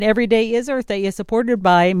Every Day is Earth Day is supported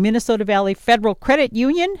by Minnesota Valley Federal Credit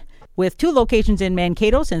Union. With 2 locations in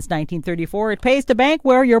Mankato since 1934, it pays to bank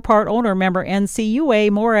where you're part owner, member NCUA.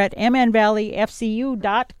 More at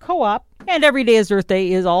mnvalleyfcu.coop. And Every Day is Earth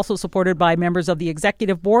Day is also supported by members of the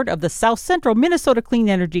Executive Board of the South Central Minnesota Clean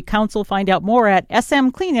Energy Council. Find out more at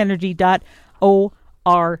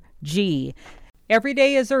smcleanenergy.org. Every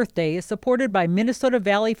Day is Earth Day is supported by Minnesota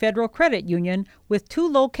Valley Federal Credit Union with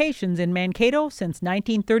 2 locations in Mankato since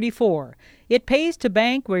 1934. It pays to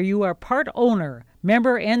bank where you are part owner.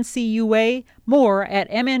 Member NCUA. More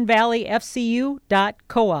at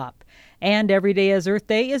mnvalleyfcu.coop. And Every Day is Earth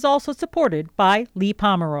Day is also supported by Lee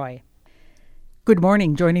Pomeroy. Good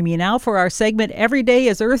morning. Joining me now for our segment Every Day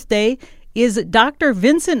is Earth Day is Dr.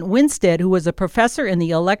 Vincent Winstead, who is a professor in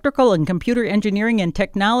the Electrical and Computer Engineering and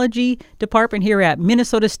Technology Department here at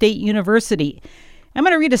Minnesota State University. I'm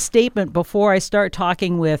going to read a statement before I start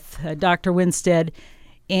talking with Dr. Winstead,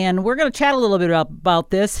 and we're going to chat a little bit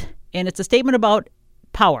about this, and it's a statement about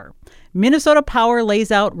power. Minnesota Power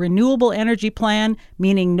lays out renewable energy plan,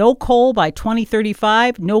 meaning no coal by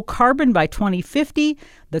 2035, no carbon by 2050.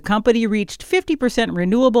 The company reached 50%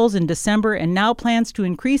 renewables in December and now plans to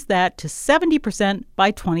increase that to 70%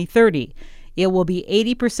 by 2030. It will be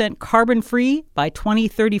 80% carbon-free by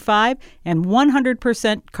 2035 and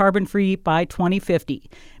 100% carbon-free by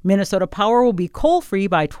 2050. Minnesota Power will be coal-free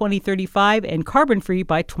by 2035 and carbon-free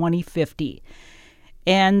by 2050.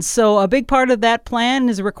 And so a big part of that plan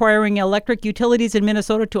is requiring electric utilities in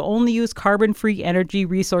Minnesota to only use carbon-free energy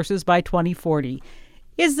resources by 2040.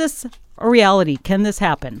 Is this a reality? Can this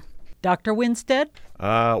happen? Dr. Winstead?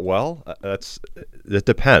 It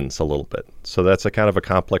depends a little bit. So that's a kind of a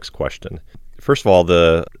complex question. First of all,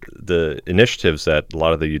 the initiatives that a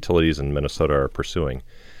lot of the utilities in Minnesota are pursuing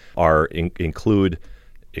include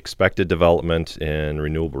expected development in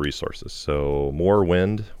renewable resources. So more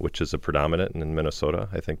wind, which is a predominant in Minnesota.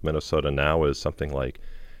 I think Minnesota now is something like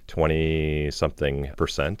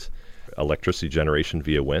 20-something% electricity generation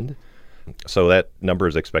via wind. So that number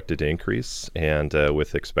is expected to increase, and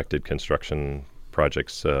with expected construction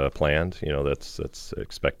projects planned, that's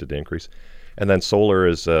expected to increase. And then solar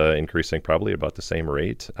is increasing probably about the same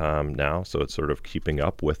rate now, so it's sort of keeping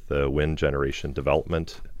up with the wind generation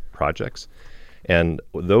development projects. And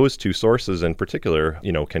those 2 sources in particular,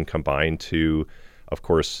 can combine to, of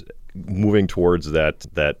course, moving towards that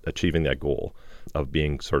achieving that goal of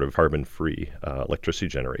being sort of carbon-free electricity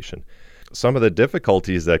generation. Some of the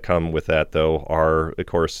difficulties that come with that, though, are, of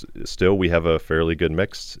course, still we have a fairly good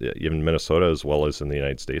mix, even in Minnesota as well as in the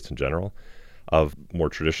United States in general, of more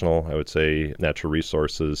traditional, I would say, natural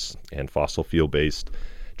resources and fossil fuel-based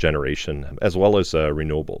generation, as well as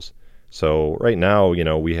renewables. So right now,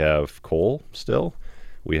 we have coal still,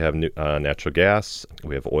 we have natural gas,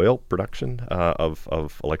 we have oil production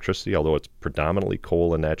of electricity, although it's predominantly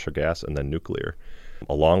coal and natural gas, and then nuclear,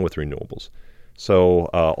 along with renewables. So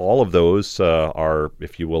all of those are,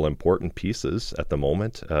 if you will, important pieces at the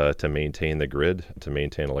moment to maintain the grid, to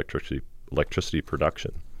maintain electricity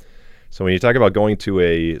production. So when you talk about going to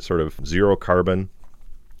a sort of zero carbon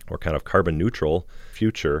or kind of carbon neutral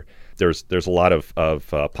future, there's a lot of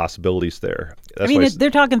possibilities there. That's they're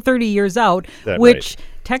talking 30 years out, which right.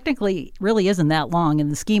 Technically really isn't that long in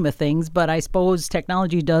the scheme of things, but I suppose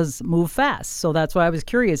technology does move fast. So that's why I was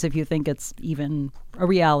curious if you think it's even a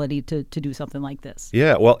reality to do something like this.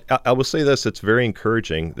 Yeah, well, I will say this. It's very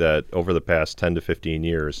encouraging that over the past 10 to 15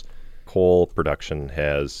 years, coal production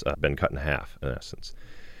has been cut in half, in essence.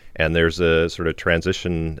 And there's a sort of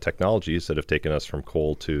transition technologies that have taken us from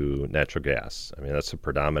coal to natural gas. I mean, that's a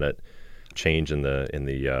predominant change in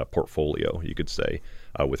the portfolio, you could say,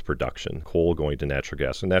 with production. Coal going to natural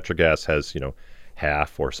gas. And natural gas has,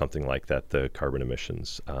 half or something like that, the carbon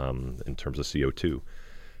emissions in terms of CO2.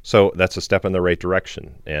 So that's a step in the right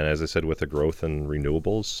direction. And as I said, with the growth in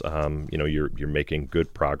renewables, you're making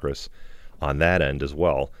good progress on that end as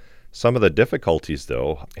well. Some of the difficulties,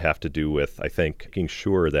 though, have to do with, I think, making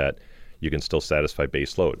sure that you can still satisfy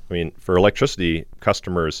base load. I mean, for electricity,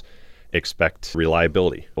 customers expect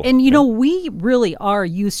reliability. And, we really are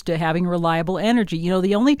used to having reliable energy.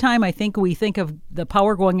 The only time I think we think of the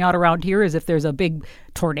power going out around here is if there's a big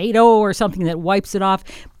tornado or something that wipes it off.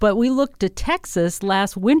 But we looked at Texas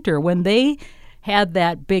last winter when they had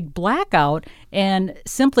that big blackout, and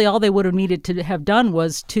simply all they would have needed to have done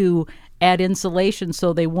was to add insulation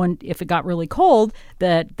so they wouldn't, if it got really cold,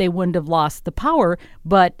 that they wouldn't have lost the power.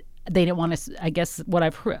 But they didn't want to, I guess what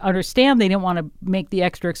I understand, they didn't want to make the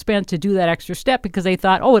extra expense to do that extra step because they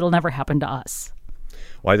thought, it'll never happen to us.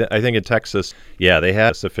 Well, I think in Texas, they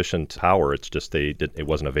had sufficient power. It's just it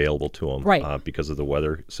wasn't available to them right. Because of the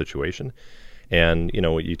weather situation. And,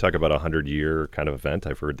 you talk about a 100-year kind of event.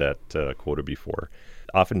 I've heard that quoted before.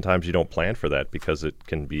 Oftentimes you don't plan for that because it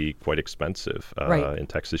can be quite expensive. Right. In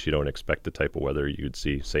Texas, you don't expect the type of weather you'd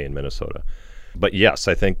see, say, in Minnesota. But yes,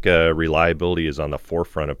 I think reliability is on the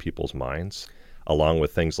forefront of people's minds, along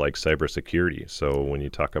with things like cybersecurity. So when you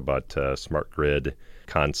talk about smart grid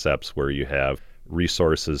concepts where you have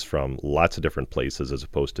resources from lots of different places as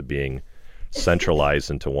opposed to being centralized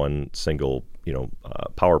into one single,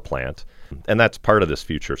 power plant. And that's part of this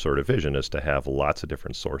future sort of vision, is to have lots of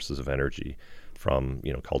different sources of energy from,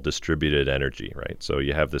 called distributed energy, right? So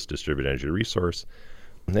you have this distributed energy resource.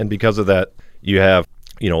 And because of that, you have,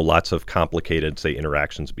 lots of complicated, say,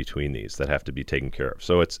 interactions between these that have to be taken care of.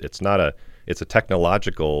 So it's a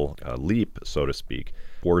technological leap, so to speak,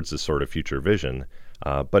 towards this sort of future vision.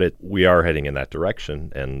 But we are heading in that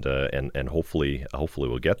direction, and hopefully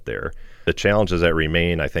we'll get there. The challenges that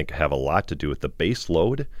remain, I think, have a lot to do with the base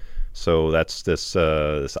load. So that's this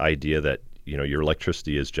idea that your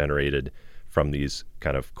electricity is generated from these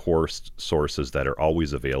kind of core sources that are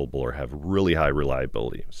always available or have really high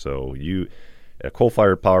reliability. So a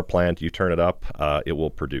coal-fired power plant, you turn it up, it will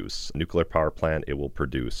produce. A nuclear power plant, it will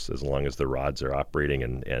produce as long as the rods are operating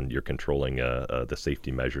and you're controlling the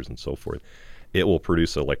safety measures and so forth. It will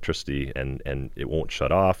produce electricity and it won't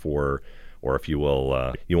shut off, or if you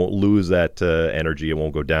will, you won't lose that energy. It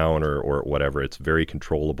won't go down or whatever. It's very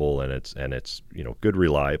controllable and it's good,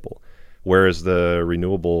 reliable. Whereas the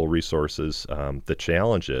renewable resources, the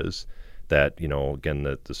challenge is that, again,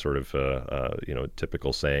 the sort of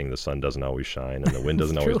typical saying, the sun doesn't always shine and the wind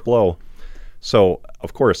doesn't always blow. So,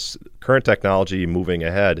 of course, current technology moving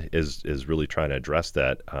ahead is really trying to address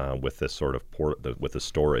that with this sort of with the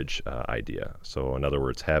storage idea. So, in other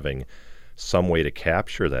words, having some way to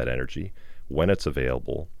capture that energy when it's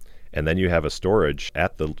available, and then you have a storage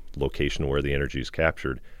at the location where the energy is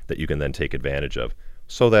captured that you can then take advantage of,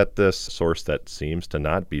 so that this source that seems to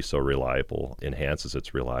not be so reliable enhances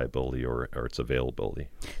its reliability or its availability.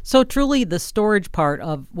 So truly the storage part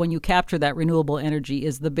of when you capture that renewable energy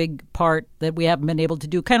is the big part that we haven't been able to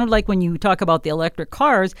do. Kind of like when you talk about the electric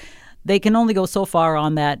cars, they can only go so far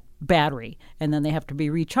on that battery and then they have to be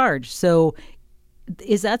recharged. So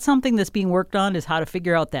is that something that's being worked on, is how to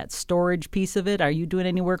figure out that storage piece of it? Are you doing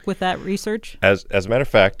any work with that research? As a matter of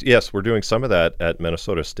fact, yes, we're doing some of that at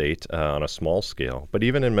Minnesota State on a small scale. But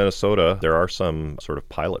even in Minnesota, there are some sort of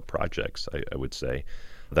pilot projects, I would say,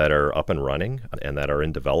 that are up and running and that are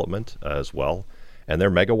in development as well. And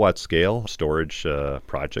they're megawatt scale storage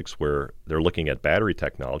projects where they're looking at battery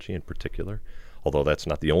technology in particular, although that's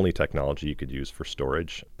not the only technology you could use for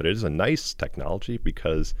storage. But it is a nice technology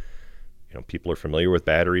because people are familiar with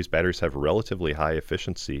batteries. Batteries have relatively high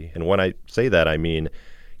efficiency. And when I say that, I mean,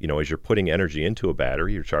 as you're putting energy into a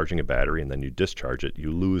battery, you're charging a battery, and then you discharge it, you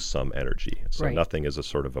lose some energy. So Right. Nothing is a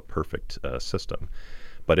sort of a perfect system.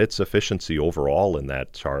 But its efficiency overall in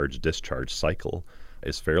that charge-discharge cycle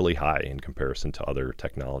is fairly high in comparison to other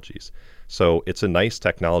technologies. So it's a nice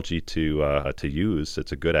technology to use.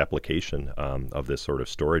 It's a good application of this sort of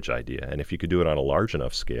storage idea. And if you could do it on a large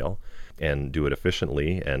enough scale and do it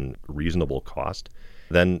efficiently and reasonable cost,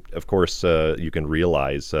 then, of course, you can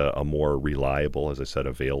realize a more reliable, as I said,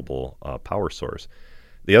 available power source.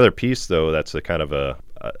 The other piece, though, that's a kind of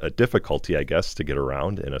a difficulty, I guess, to get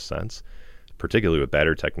around in a sense, particularly with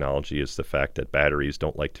battery technology, is the fact that batteries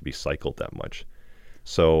don't like to be cycled that much.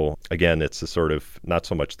 So again, it's a sort of not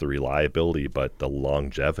so much the reliability, but the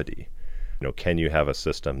longevity. Can you have a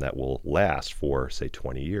system that will last for, say,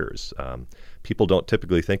 20 years? People don't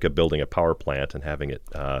typically think of building a power plant and having it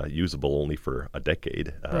usable only for a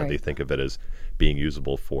decade. Right. They think of it as being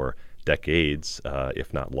usable for decades,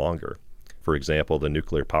 if not longer. For example, the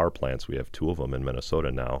nuclear power plants, we have 2 of them in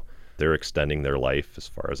Minnesota now. They're extending their life, as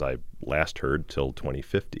far as I last heard, till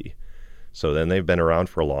 2050. So then they've been around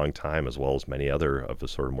for a long time, as well as many other of the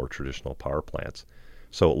sort of more traditional power plants.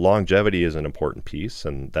 So longevity is an important piece,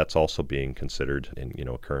 and that's also being considered in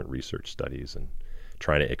current research studies and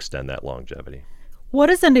trying to extend that longevity. What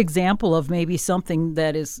is an example of maybe something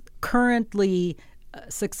that is currently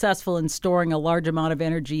successful in storing a large amount of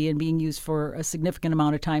energy and being used for a significant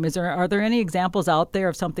amount of time? Are there any examples out there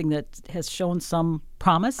of something that has shown some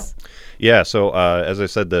promise? Yeah, so as I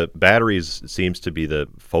said, the batteries seems to be the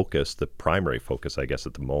primary focus, I guess,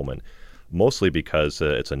 at the moment, mostly because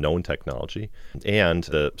it's a known technology and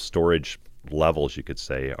the storage levels, you could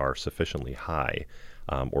say, are sufficiently high,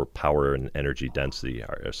 or power and energy density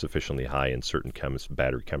are sufficiently high in certain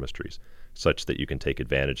battery chemistries, such that you can take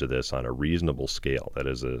advantage of this on a reasonable scale, that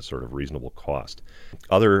is a sort of reasonable cost.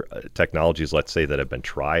 Other technologies, let's say, that have been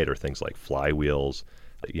tried are things like flywheels,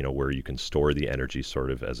 where you can store the energy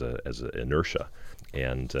sort of as a inertia,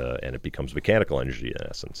 and it becomes mechanical energy in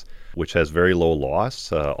essence, which has very low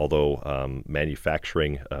loss. Although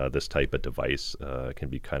manufacturing this type of device can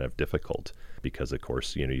be kind of difficult because, of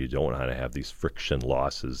course, you don't want to have these friction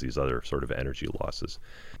losses, these other sort of energy losses.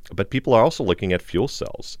 But people are also looking at fuel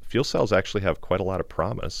cells. Fuel cells actually have quite a lot of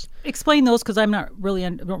promise. Explain those, because don't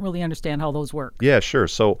really understand how those work. Yeah, sure.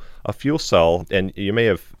 So a fuel cell, and you may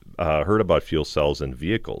have heard about fuel cells in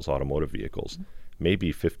vehicles, automotive vehicles.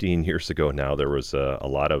 Maybe 15 years ago now, there was a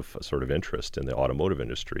lot of sort of interest in the automotive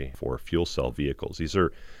industry for fuel cell vehicles. These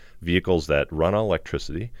are vehicles that run on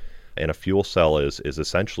electricity, and a fuel cell is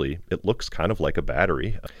essentially, it looks kind of like a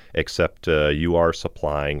battery, except you are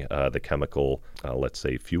supplying the chemical, let's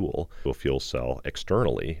say fuel, to a fuel cell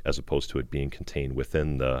externally, as opposed to it being contained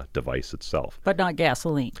within the device itself. But not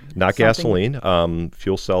gasoline. Not gasoline.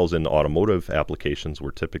 Fuel cells in automotive applications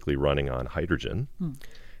were typically running on hydrogen.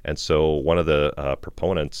 And so one of the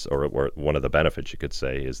proponents, or one of the benefits, you could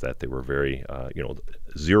say, is that they were very,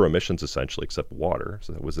 zero emissions essentially, except water.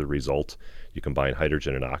 So that was the result. You combine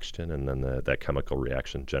hydrogen and oxygen, and then that chemical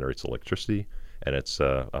reaction generates electricity, and its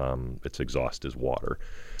exhaust is water.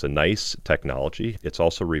 It's a nice technology. It's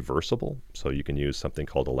also reversible, so you can use something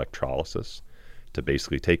called electrolysis to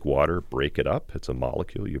basically take water, break it up. It's a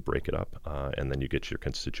molecule. You break it up, and then you get your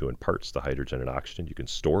constituent parts, the hydrogen and oxygen. You can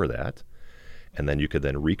store that. And then you could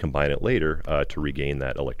then recombine it later to regain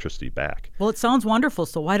that electricity back. Well, it sounds wonderful,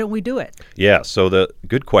 so why don't we do it? Yeah, so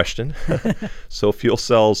good question. So fuel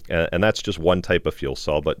cells, and that's just one type of fuel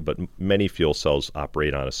cell, but many fuel cells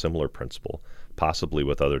operate on a similar principle, possibly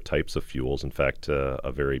with other types of fuels. In fact,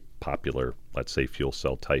 a very popular, let's say, fuel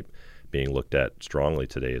cell type being looked at strongly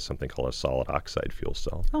today is something called a solid oxide fuel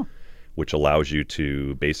cell. Which allows you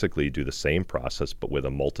to basically do the same process but with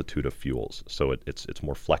a multitude of fuels. So it's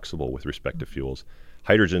more flexible with respect to fuels.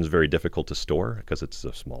 Hydrogen is very difficult to store because it's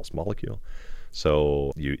the smallest molecule.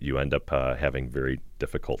 So you end up having very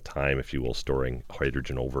difficult time, if you will, storing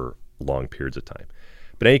hydrogen over long periods of time.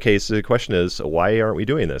 But in any case, the question is, why aren't we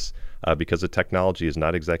doing this? Because the technology is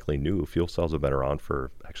not exactly new. Fuel cells have been around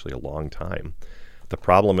for actually a long time. The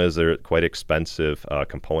problem is they're quite expensive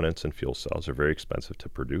components, and fuel cells are very expensive to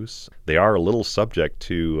produce. They are a little subject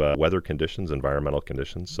to weather conditions, environmental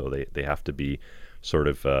conditions, so they have to be sort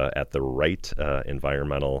of at the right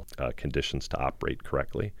environmental conditions to operate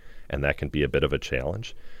correctly, and that can be a bit of a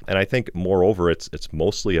challenge. And I think, moreover, it's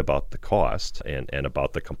mostly about the cost and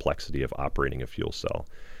about the complexity of operating a fuel cell.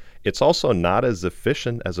 It's also not as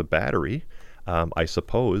efficient as a battery, I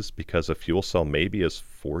suppose, because a fuel cell maybe is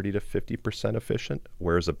 40 to 50% efficient,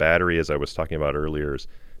 whereas a battery, as I was talking about earlier, is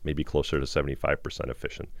maybe closer to 75%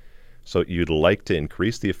 efficient. So you'd like to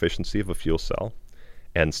increase the efficiency of a fuel cell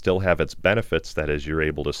and still have its benefits, that is, you're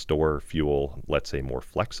able to store fuel, let's say, more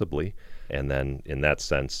flexibly, and then in that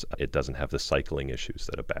sense, it doesn't have the cycling issues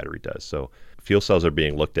that a battery does. So fuel cells are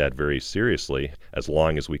being looked at very seriously, as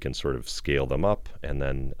long as we can sort of scale them up and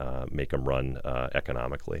then make them run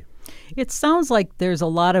economically. It sounds like there's a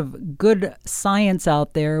lot of good science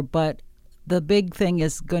out there, but the big thing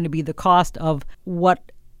is going to be the cost of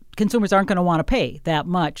what consumers aren't going to want to pay that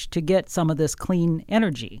much to get some of this clean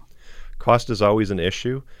energy. Cost is always an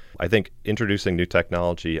issue. I think introducing new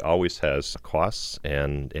technology always has costs,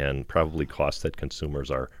 and probably costs that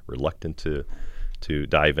consumers are reluctant to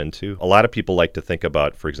dive into. A lot of people like to think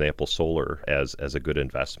about, for example, solar as a good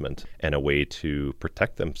investment and a way to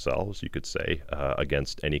protect themselves, you could say,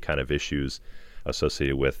 against any kind of issues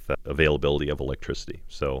associated with availability of electricity.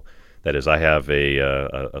 So that is, I have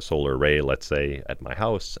a solar array, let's say, at my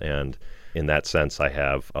house, and in that sense, I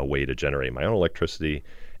have a way to generate my own electricity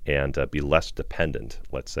and be less dependent,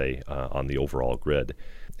 let's say, on the overall grid.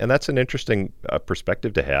 And that's an interesting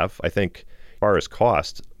perspective to have. I think as far as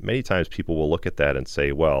cost, many times people will look at that and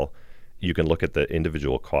say, well, you can look at the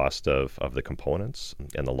individual cost of the components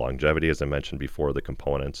and the longevity, as I mentioned before, the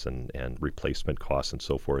components and replacement costs and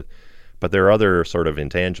so forth. But there are other sort of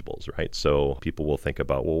intangibles, right? So people will think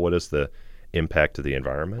about, well, what is the impact to the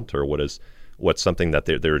environment, or what's something that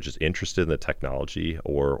they're just interested in the technology,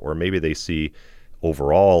 or maybe they see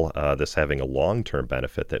overall this having a long-term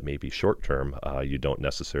benefit that maybe short-term you don't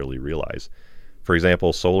necessarily realize. For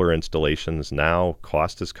example, solar installations, now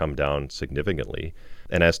cost has come down significantly,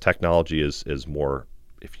 and as technology is more,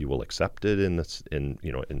 if you will, accepted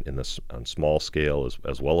on small scale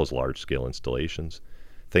as well as large scale installations,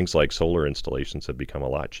 things like solar installations have become a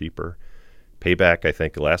lot cheaper. Payback, I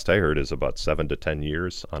think, last I heard, is about 7 to 10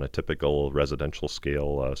 years on a typical residential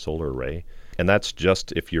scale solar array. And that's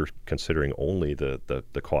just if you're considering only the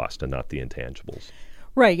cost and not the intangibles.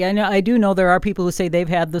 Right. Yeah, I do know there are people who say they've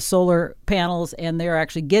had the solar panels and they're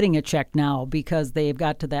actually getting a check now because they've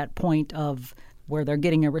got to that point of where they're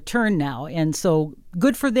getting a return now. And so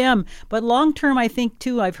good for them. But long term, I think,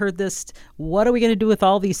 too, I've heard this, what are we going to do with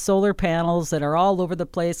all these solar panels that are all over the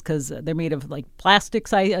place because they're made of like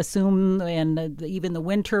plastics, I assume, and even the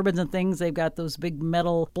wind turbines and things, they've got those big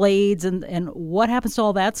metal blades. And what happens to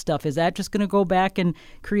all that stuff? Is that just going to go back and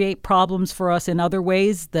create problems for us in other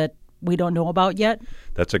ways that we don't know about yet?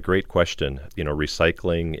 That's a great question.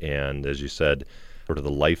 Recycling and, as you said, sort of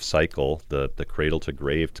the life cycle, the cradle to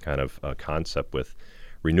grave kind of concept with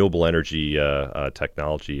renewable energy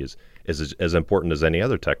technology is as important as any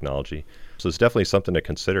other technology. So it's definitely something to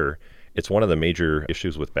consider. It's one of the major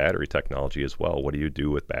issues with battery technology as well. What do you do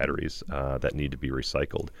with batteries that need to be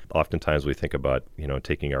recycled? Oftentimes we think about,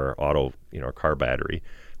 taking our our car battery.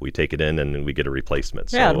 We take it in and we get a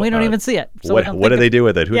replacement. Yeah, so, we don't even see it. So what do they do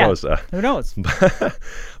with it? Who knows? Who knows?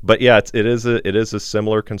 But yeah, it is a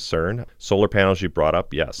similar concern. Solar panels you brought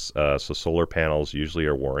up, yes. So solar panels usually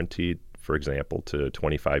are warranted, for example, to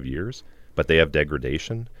 25 years, but they have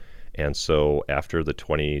degradation. And so after the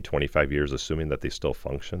 25 years, assuming that they still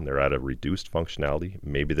function, they're at a reduced functionality.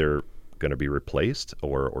 Maybe they're going to be replaced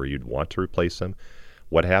or you'd want to replace them.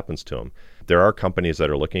 What happens to them? There are companies that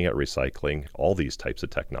are looking at recycling all these types of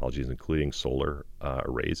technologies, including solar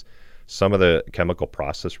arrays. Some of the chemical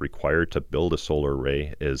process required to build a solar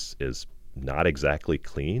array is not exactly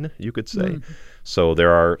clean, you could say. So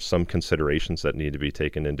there are some considerations that need to be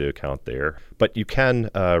taken into account there. But you can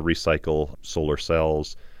recycle solar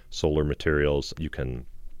cells, solar materials. You can,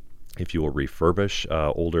 if you will, refurbish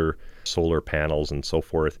older solar panels and so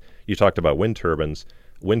forth. You talked about wind turbines.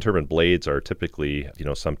 Wind turbine blades are typically,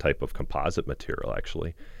 some type of composite material,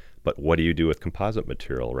 actually. But what do you do with composite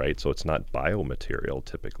material, right? So it's not biomaterial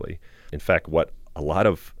typically. In fact, what a lot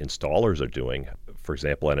of installers are doing, for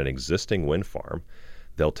example, at an existing wind farm,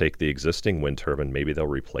 they'll take the existing wind turbine, maybe they'll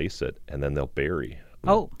replace it, and then they'll bury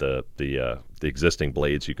the existing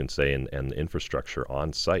blades, you can say, and the infrastructure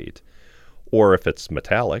on site. Or if it's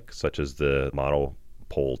metallic, such as the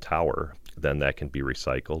monopole tower, then that can be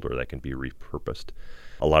recycled or that can be repurposed.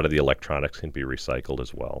 A lot of the electronics can be recycled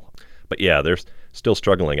as well. But yeah, they're still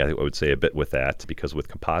struggling, I would say, a bit with that, because with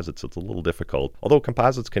composites, it's a little difficult. Although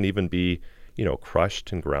composites can even be,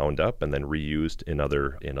 crushed and ground up and then reused in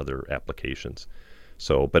other applications.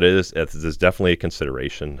 So, but it is definitely a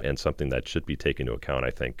consideration and something that should be taken into account,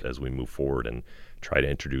 I think, as we move forward and try to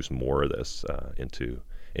introduce more of this into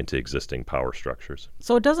existing power structures.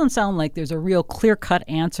 So it doesn't sound like there's a real clear-cut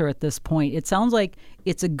answer at this point. It sounds like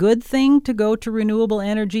it's a good thing to go to renewable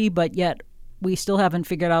energy, but yet we still haven't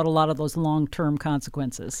figured out a lot of those long-term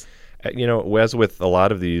consequences. As with a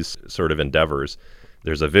lot of these sort of endeavors,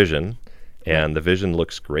 there's a vision, and the vision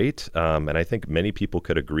looks great, and I think many people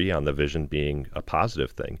could agree on the vision being a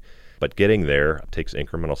positive thing. But getting there takes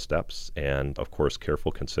incremental steps and, of course,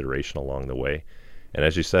 careful consideration along the way. And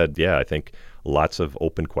as you said, I think lots of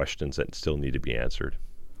open questions that still need to be answered.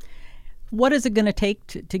 What is it going to take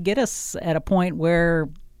to get us at a point where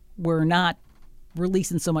we're not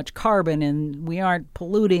releasing so much carbon and we aren't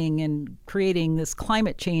polluting and creating this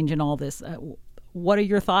climate change and all this? What are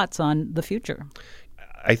your thoughts on the future?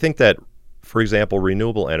 I think that, for example,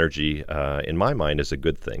 renewable energy, in my mind, is a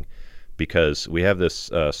good thing. Because we have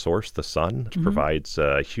this source, the sun, which provides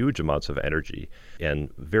huge amounts of energy,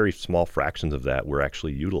 and very small fractions of that we're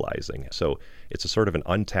actually utilizing. So it's a sort of an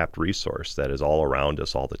untapped resource that is all around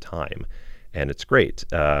us all the time, and it's great.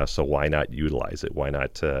 So why not utilize it? Why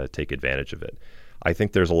not take advantage of it? I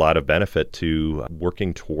think there's a lot of benefit to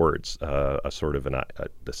working towards a sort of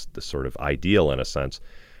this sort of ideal, in a sense,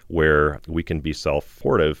 where we can be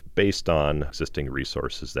self-supportive based on existing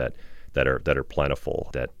resources that are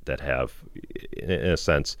plentiful, that have, in a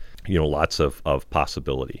sense, lots of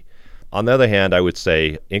possibility. On the other hand, I would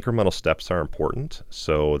say incremental steps are important.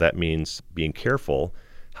 So that means being careful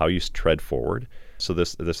how you tread forward. So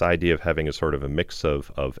this idea of having a sort of a mix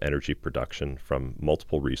of energy production from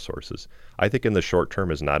multiple resources, I think in the short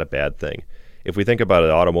term is not a bad thing. If we think about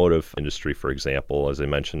the automotive industry, for example, as I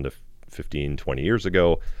mentioned 15, 20 years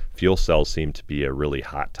ago, fuel cells seemed to be a really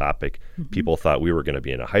hot topic. People thought we were going to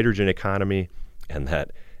be in a hydrogen economy and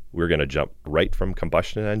that we were going to jump right from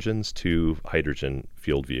combustion engines to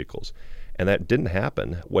hydrogen-fueled vehicles. And that didn't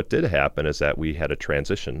happen. What did happen is that we had a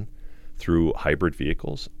transition through hybrid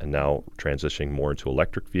vehicles and now transitioning more into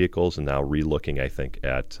electric vehicles and now relooking, I think,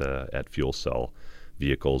 at fuel cell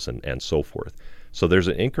vehicles and so forth. So there's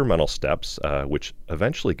an incremental steps which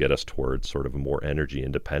eventually get us towards sort of a more energy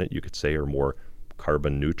independent, you could say, or more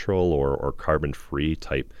carbon neutral or carbon free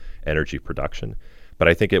type energy production. But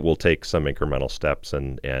I think it will take some incremental steps,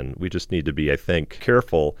 and we just need to be, I think,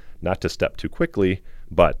 careful not to step too quickly,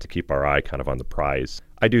 but to keep our eye kind of on the prize.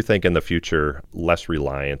 I do think in the future, less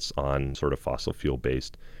reliance on sort of fossil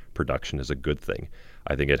fuel-based production is a good thing.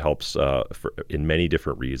 I think it helps in many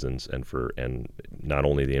different reasons, and not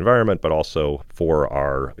only the environment, but also for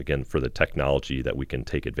for the technology that we can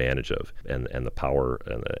take advantage of, and the power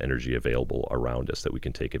and the energy available around us that we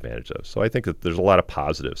can take advantage of. So I think that there's a lot of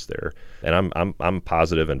positives there, and I'm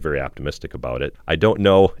positive and very optimistic about it. I don't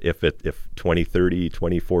know if 2030,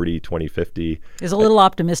 2040, 2050 is a little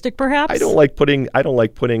optimistic, perhaps. I don't like putting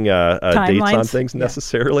dates on things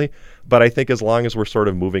necessarily, but I think as long as we're sort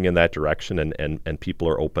of moving in that direction, and people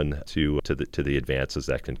are open to the advances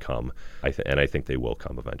that can come, and I think they will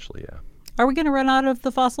come eventually. Yeah. Are we going to run out of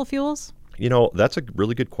the fossil fuels? That's a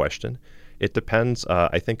really good question. It depends,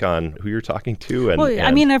 I think, on who you're talking to.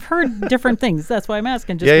 I've heard different things. That's why I'm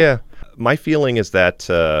asking. Yeah. My feeling is that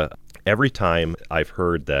every time I've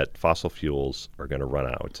heard that fossil fuels are going to run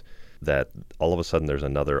out, that all of a sudden there's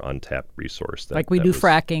another untapped resource.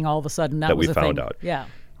 Fracking, all of a sudden that was a thing. We found out. Yeah.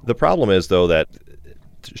 The problem is, though, that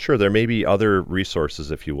sure, there may be other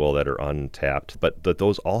resources, if you will, that are untapped, but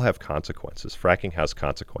those all have consequences. Fracking has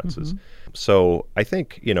consequences. Mm-hmm. So I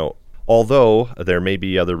think, although there may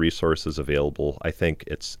be other resources available, I think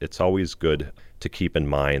it's always good to keep in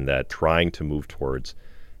mind that trying to move towards,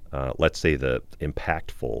 let's say, the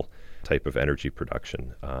impactful type of energy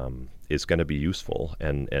production is going to be useful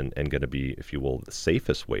and going to be, if you will, the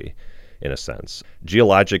safest way, in a sense.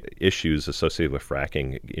 Geologic issues associated with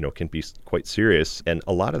fracking, can be quite serious, and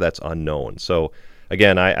a lot of that's unknown. So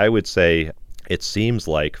again, I would say it seems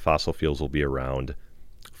like fossil fuels will be around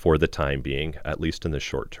for the time being, at least in the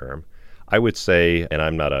short term. I would say, and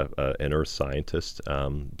I'm not an earth scientist,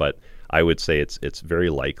 but I would say it's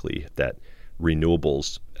very likely that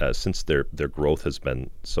renewables, since their growth has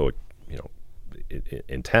been so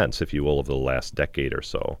intense, if you will, over the last decade or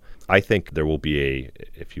so, I think there will be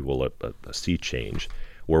a sea change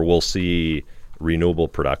where we'll see renewable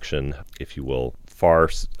production, if you will, far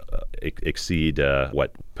exceed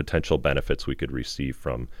what potential benefits we could receive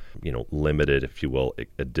from, limited, if you will,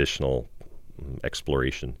 additional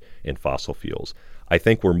exploration in fossil fuels. I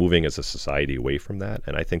think we're moving as a society away from that,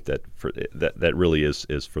 and I think that that really is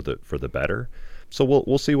for the better. So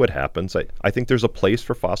we'll see what happens. I think there's a place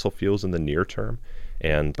for fossil fuels in the near term,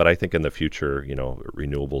 but I think in the future,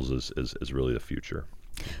 renewables is really the future.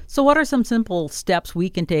 So what are some simple steps we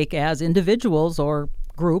can take as individuals or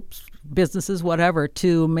groups, businesses, whatever,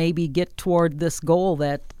 to maybe get toward this goal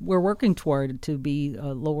that we're working toward, to be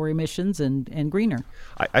lower emissions and greener?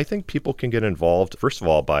 I think people can get involved, first of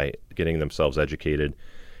all, by getting themselves educated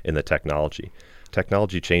in the technology.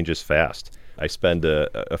 Technology changes fast. I spend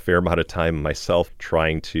a fair amount of time myself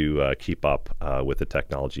trying to keep up with the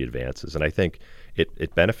technology advances, and I think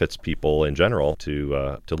it benefits people in general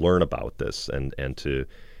to learn about this and to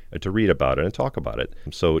read about it and talk about it.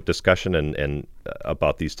 So discussion and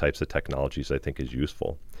about these types of technologies, I think, is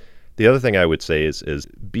useful. The other thing I would say is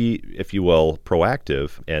be, if you will,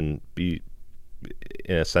 proactive and be,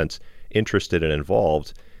 in a sense, interested and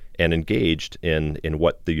involved and engaged in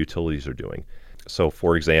what the utilities are doing. So,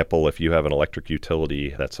 for example, if you have an electric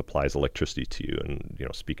utility that supplies electricity to you, and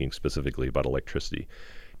speaking specifically about electricity,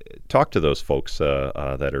 talk to those folks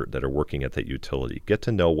that are working at that utility. Get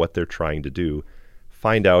to know what they're trying to do.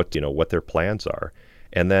 Find out what their plans are,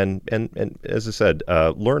 and then and as I said,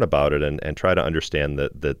 learn about it and try to understand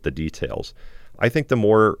the details. I think the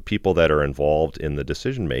more people that are involved in the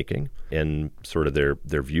decision making and sort of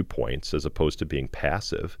their viewpoints, as opposed to being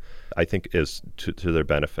passive, I think is to their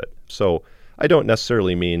benefit. So I don't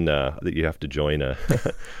necessarily mean that you have to join a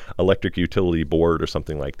electric utility board or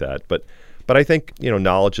something like that, but I think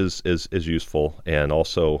knowledge is useful, and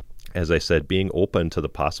also, as I said, being open to the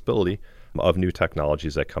possibility of new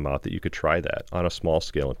technologies that come out, that you could try that on a small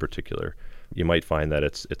scale in particular. You might find that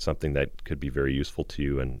it's something that could be very useful to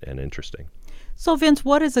you and interesting. So, Vince,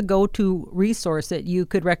 what is a go-to resource that you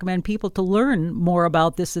could recommend people to learn more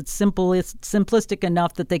about this? It's simplistic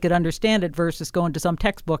enough that they could understand it versus going to some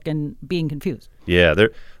textbook and being confused. Yeah,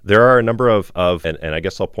 there are a number of and I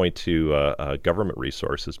guess I'll point to government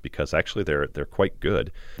resources, because actually they're quite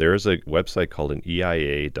good. There is a website called an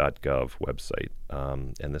EIA.gov website,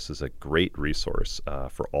 and this is a great resource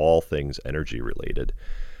for all things energy related.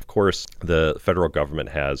 Of course, the federal government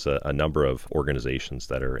has a number of organizations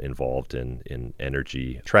that are involved in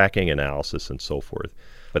energy tracking, analysis, and so forth.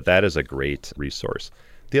 But that is a great resource.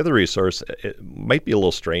 The other resource, it might be a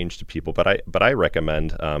little strange to people, but I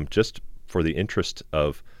recommend, just for the interest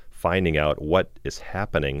of finding out what is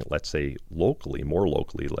happening, let's say more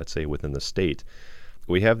locally, let's say within the state.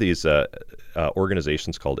 we have these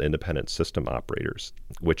organizations called independent system operators,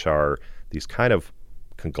 which are these kind of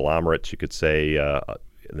conglomerates, you could say.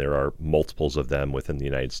 There are multiples of them within the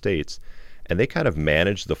United States, and they kind of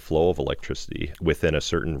manage the flow of electricity within a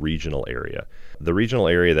certain regional area. The regional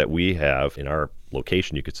area that we have in our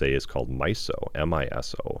location, you could say, is called MISO,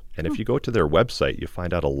 M-I-S-O. And if you go to their website, you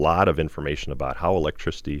find out a lot of information about how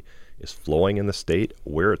electricity is flowing in the state,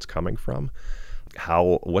 where it's coming from,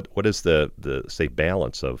 what is the say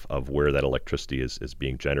balance of where that electricity is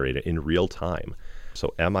being generated in real time.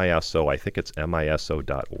 So MISO, I think it's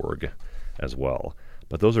miso.org as well.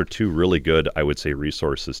 But those are two really good, I would say,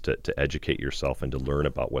 resources to educate yourself and to learn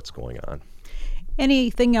about what's going on.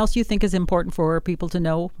 Anything else you think is important for people to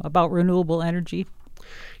know about renewable energy?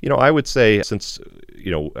 I would say, since,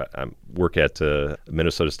 I work at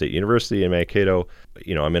Minnesota State University in Mankato,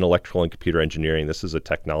 I'm in electrical and computer engineering. This is a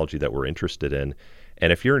technology that we're interested in.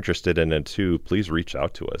 And if you're interested in it too, please reach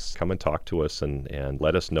out to us. Come and talk to us and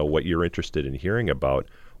let us know what you're interested in hearing about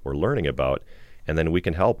or learning about. And then we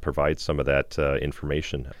can help provide some of that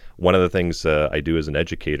information. One of the things I do as an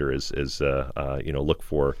educator is look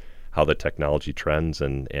for how the technology trends,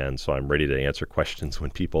 and so I'm ready to answer questions when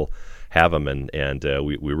people have them. And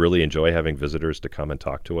we really enjoy having visitors to come and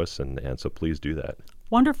talk to us, and so please do that.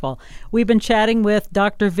 Wonderful. We've been chatting with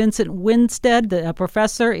Dr. Vincent Winstead, a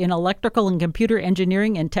professor in electrical and computer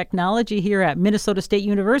engineering and technology here at Minnesota State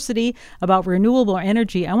University, about renewable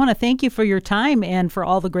energy. I want to thank you for your time and for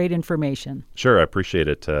all the great information. Sure, I appreciate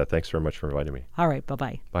it. Thanks very much for inviting me. All right,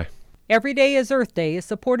 bye-bye. Bye. Every Day is Earth Day is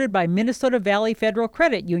supported by Minnesota Valley Federal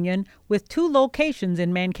Credit Union with 2 locations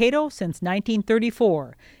in Mankato since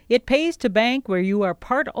 1934. It pays to bank where you are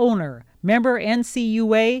part owner. Member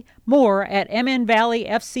NCUA. More at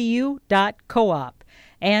mnvalleyfcu.coop.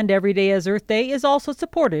 And Every Day is Earth Day is also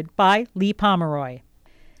supported by Lee Pomeroy.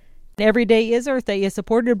 Every Day is Earth Day is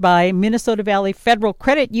supported by Minnesota Valley Federal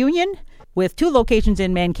Credit Union. With 2 locations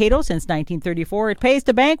in Mankato since 1934, it pays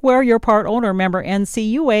to bank where you're part owner. Member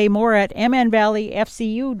NCUA. More at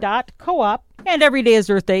mnvalleyfcu.coop. And Every Day is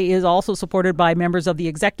Earth Day is also supported by members of the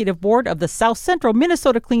Executive Board of the South Central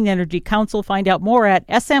Minnesota Clean Energy Council. Find out more at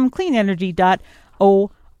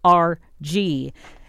smcleanenergy.org.